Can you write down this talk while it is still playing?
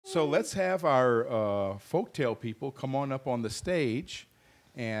So let's have our folktale people come on up on the stage,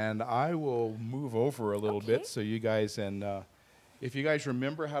 and I will move over a little bit so you guys, and if you guys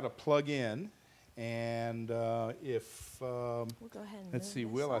remember how to plug in, and if, we'll go ahead and let's see,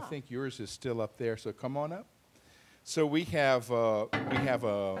 move Will, this I up. think yours is still up there, so come on up. So we have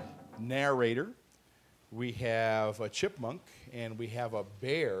a narrator, we have a chipmunk, and we have a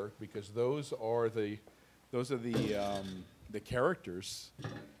bear, because those are the characters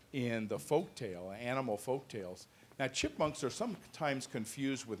in the folktale, animal folktales. Now, chipmunks are sometimes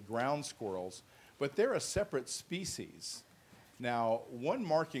confused with ground squirrels, but they're a separate species. Now, one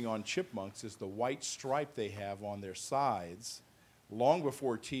marking on chipmunks is the white stripe they have on their sides. Long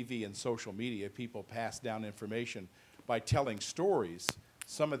before TV and social media, people passed down information by telling stories.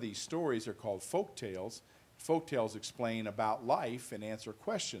 Some of these stories are called folktales. Folktales explain about life and answer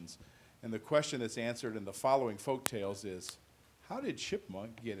questions. And the question that's answered in the following folktales is, how did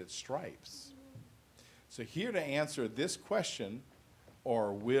Chipmunk get its stripes? So here to answer this question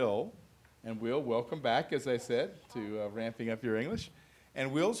are Will, and Will, welcome back, as I said, to Ramping Up Your English.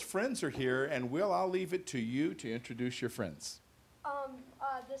 And Will's friends are here, and Will, I'll leave it to you to introduce your friends.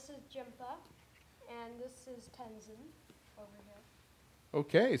 This is Jimpa, and this is Tenzin over here.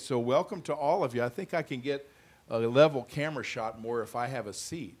 Okay, so welcome to all of you. I think I can get a level camera shot more if I have a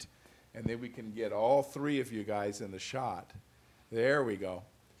seat, and then we can get all three of you guys in the shot. There we go.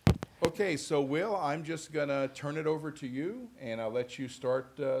 Okay, so Will, I'm just going to turn it over to you, and I'll let you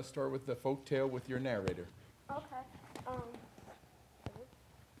start with the folktale with your narrator. Okay.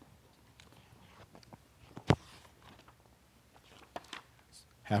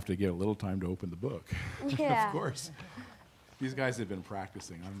 Have to get a little time to open the book. Yeah. Of course. These guys have been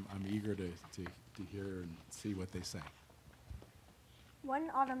practicing. I'm eager to hear and see what they say. One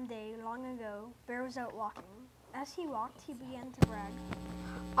autumn day long ago, Bear was out walking. As he walked, he began to brag.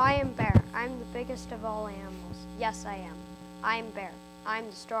 I am Bear. I'm the biggest of all animals. Yes, I am. I am Bear. I'm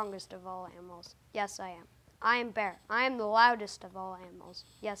the strongest of all animals. Yes, I am. I am Bear. I am the loudest of all animals.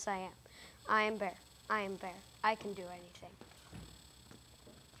 Yes, I am. I am Bear. I am Bear. I can do anything.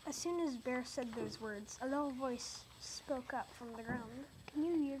 As soon as Bear said those words, a little voice spoke up from the ground. Can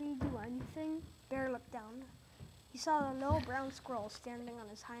you really do anything? Bear looked down. He saw a little brown squirrel standing on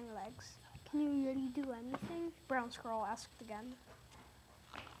his hind legs. Can you really do anything? Brown squirrel asked again.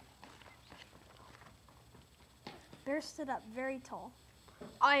 Bear stood up very tall.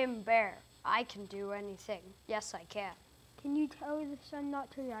 I am Bear. I can do anything. Yes, I can. Can you tell the sun not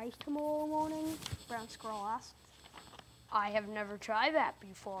to rise tomorrow morning? Brown squirrel asked. I have never tried that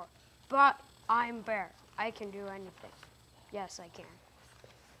before, but I'm Bear. I can do anything. Yes, I can.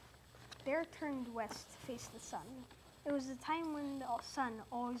 Bear turned west to face the sun. It was the time when the sun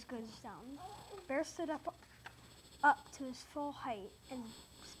always goes down. Bear stood up to his full height and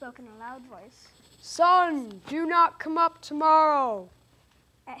spoke in a loud voice. Sun, do not come up tomorrow.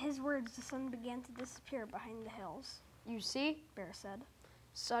 At his words, the sun began to disappear behind the hills. You see, Bear said.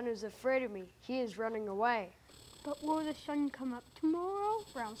 Sun is afraid of me. He is running away. But will the sun come up tomorrow?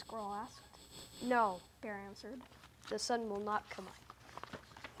 Brown squirrel asked. No, Bear answered. the sun will not come up.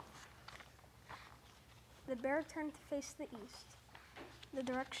 The bear turned to face the east, the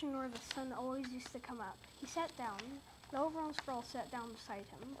direction where the sun always used to come up. He sat down. Little brown squirrel sat down beside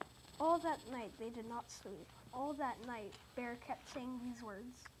him. All that night they did not sleep. All that night Bear kept saying these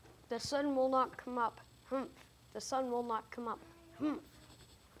words. The sun will not come up. Humph. The sun will not come up. Humph.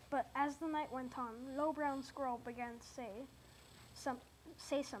 But as the night went on, Little Brown Squirrel began to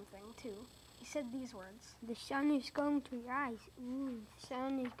say something too. He said these words. The sun is going to rise. Ooh, the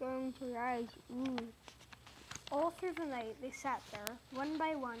sun is going to rise. Ooh. All through the night they sat there. One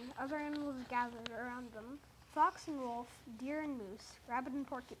by one, other animals gathered around them. Fox and wolf, deer and moose, rabbit and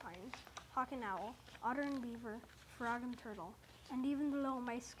porcupine, hawk and owl, otter and beaver, frog and turtle, and even the little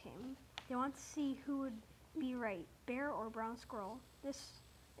mice came. They wanted to see who would be right, Bear or Brown Squirrel. This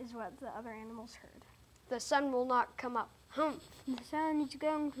is what the other animals heard. The sun will not come up. Humph. The sun is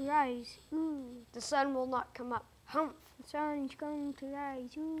going to rise. Ooh. The sun will not come up. Humph. The sun is going to rise.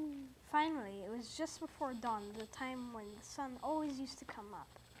 Ooh. Finally, it was just before dawn, the time when the sun always used to come up.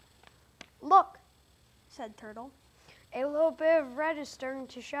 Look, Said Turtle. a little bit of red is starting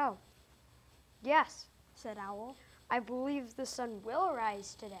to show. Yes, Said Owl. I believe the sun will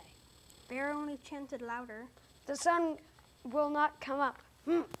rise today. Bear only chanted louder. The sun will not come up.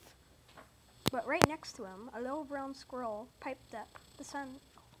 Humph. But right next to him, a little brown squirrel piped up. The sun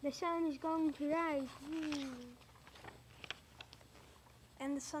is going to rise. Ooh.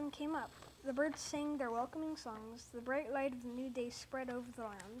 And the sun came up. The birds sang their welcoming songs. The bright light of the new day spread over the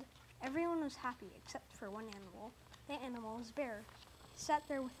land. Everyone was happy except for one animal. That animal was Bear. sat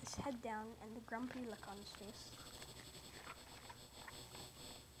there with his head down and a grumpy look on his face.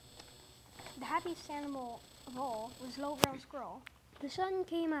 The happiest animal of all was Little Brown Squirrel. The sun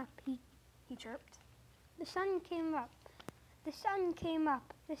came up, He chirped. the sun came up, the sun came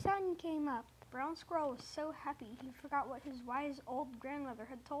up, the sun came up. Brown Squirrel was so happy he forgot what his wise old grandmother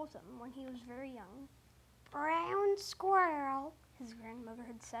had told him when he was very young. Brown squirrel, His grandmother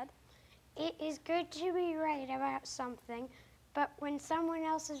had said. it is good to be right about something, but when someone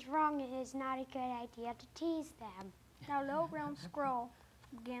else is wrong, it is not a good idea to tease them. Now Little Brown Squirrel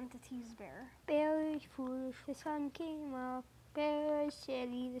began to tease Bear. Bear is foolish, the sun came up. Bear is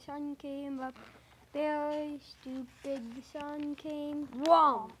silly, the sun came up. Bear is stupid, the sun came.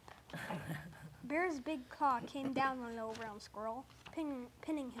 Womp! Bear's big claw came down on Little Brown Squirrel,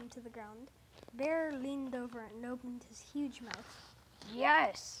 pinning him to the ground. Bear leaned over and opened his huge mouth.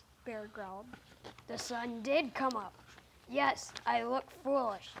 Yes, Bear growled. the sun did come up. Yes, I look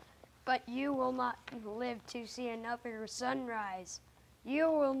foolish, but you will not live to see another sunrise.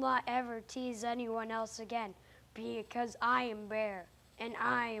 You will not ever tease anyone else again, because I am Bear, and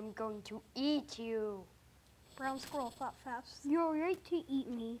I am going to eat you. Brown Squirrel thought fast. You're right to eat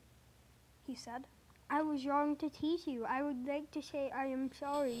me. He said. I was wrong to tease you. I would like to say I am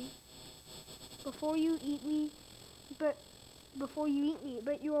sorry before you eat me, but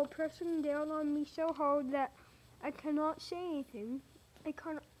you are pressing down on me so hard that I cannot say anything. I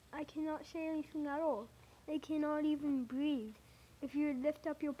cannot say anything at all. I cannot even breathe. If you would lift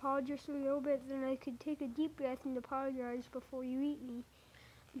up your paw just a little bit, then I could take a deep breath and apologize before you eat me.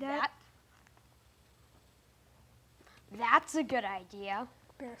 That's a good idea.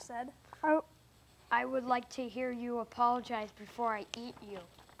 Bear said. I would like to hear you apologize before I eat you.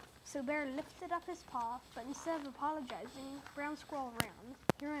 So Bear lifted up his paw, but instead of apologizing, Brown Squirrel ran.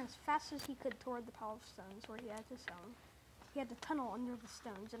 He ran as fast as he could toward the pile of stones where he had his home. He had to tunnel under the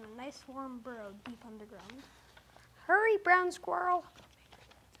stones in a nice warm burrow deep underground. Hurry, Brown Squirrel!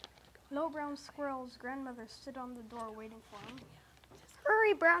 Little Brown Squirrel's grandmother stood on the door waiting for him.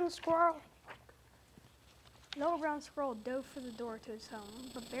 Hurry, Brown Squirrel! Little Brown Squirrel dove for the door to his home,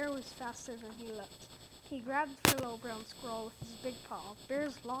 but Bear was faster than he looked. He grabbed for Little Brown Squirrel with his big paw.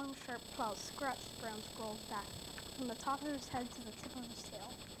 Bear's long, sharp claws scratched Brown Squirrel's back, from the top of his head to the tip of his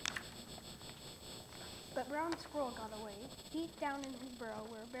tail. But Brown Squirrel got away. Deep down in his burrow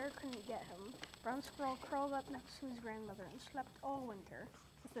where Bear couldn't get him, Brown Squirrel curled up next to his grandmother and slept all winter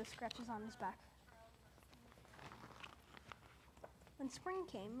with those scratches on his back. When spring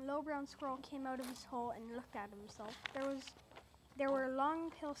came, Little Brown Squirrel came out of his hole and looked at himself. There were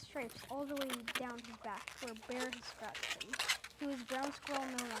long pale stripes all the way down his back where Bear had scratched him. He was Brown Squirrel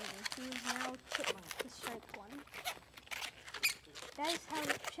no longer. He was now Chipmunk, the striped one. That is how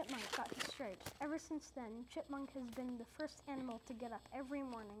Chipmunk got his stripes. Ever since then, Chipmunk has been the first animal to get up every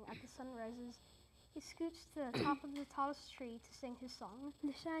morning at the sunrises. He scoots to the top of the tallest tree to sing his song.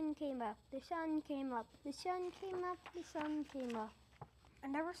 The sun came up, the sun came up, the sun came up, the sun came up.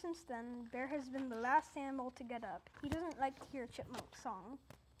 And ever since then, Bear has been the last animal to get up. He doesn't like to hear Chipmunk's song.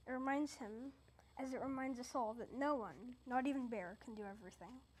 It reminds him, as it reminds us all, that no one, not even Bear, can do everything.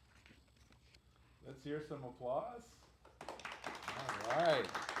 Let's hear some applause. All right.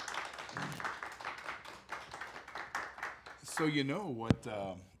 So you know what,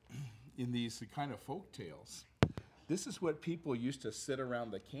 in these kind of folk tales, this is what people used to sit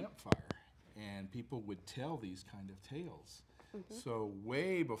around the campfire, and people would tell these kind of tales. So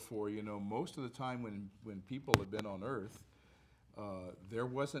way before, most of the time when people had been on Earth, there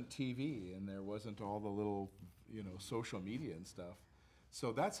wasn't TV and there wasn't all the little, social media and stuff.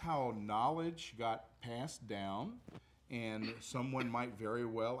 So that's how knowledge got passed down, and someone might very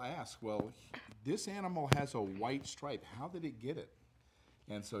well ask, well, this animal has a white stripe. How did it get it?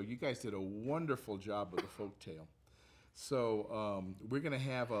 And so you guys did a wonderful job with the folk tale. So we're going to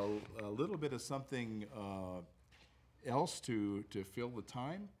have a little bit of something else to fill the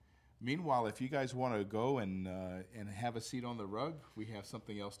time. Meanwhile, if you guys want to go and have a seat on the rug, we have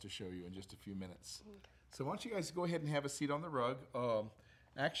something else to show you in just a few minutes. Okay. So why don't you guys go ahead and have a seat on the rug.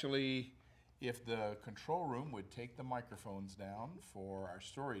 Actually, if the control room would take the microphones down for our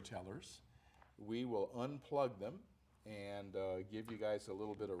storytellers, we will unplug them and give you guys a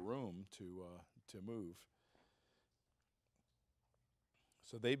little bit of room to move.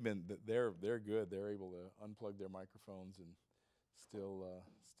 So they're good. They're able to unplug their microphones and still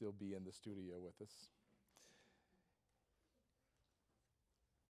be in the studio with us.